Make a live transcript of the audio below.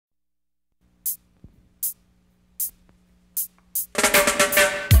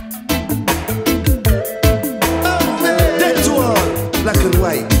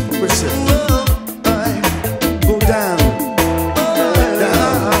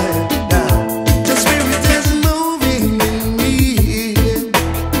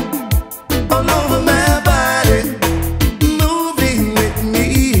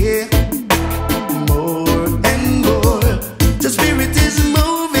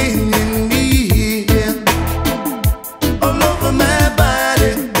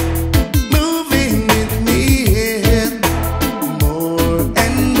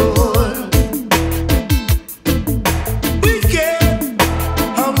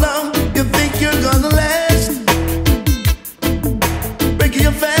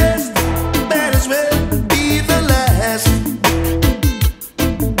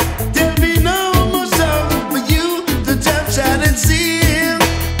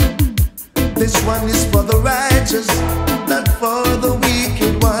this one is for the righteous, not for the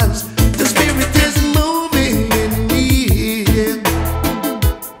wicked ones. The Spirit is moving in me,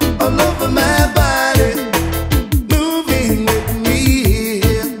 all over my body, moving with me,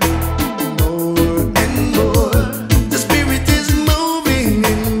 more and more. The Spirit is moving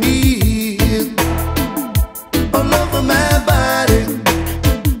in me, all over my body,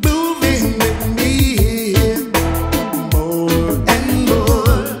 moving with me, more and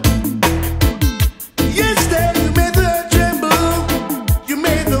more. Yesterday you made the earth tremble, you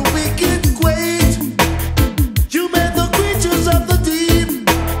made the wicked quake, you made the creatures of the deep,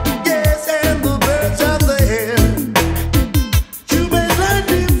 yes, and the birds of the air. You made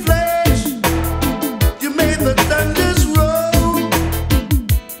lightning flash, you made the thunders roll.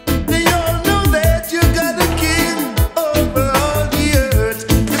 They all know that you got a king over all the earth.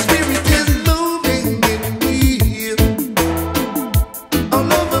 The Spirit is moving in me,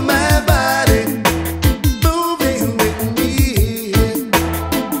 all over my body, moving with me,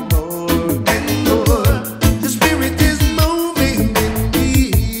 more and more. The Spirit is moving in me,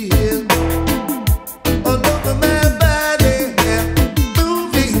 all over my body,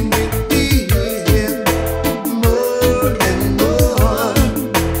 moving with me, more and more.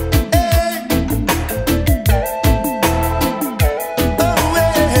 Hey. Oh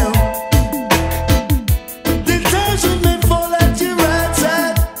well, the thousand may fall at your right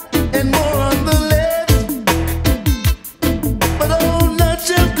side and more on the left, but oh, none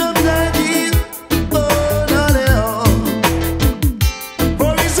shall come nigh thee, oh, not at all.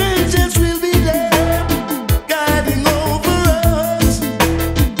 For His angels will be there, guiding over us.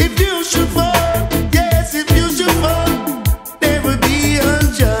 If you should fall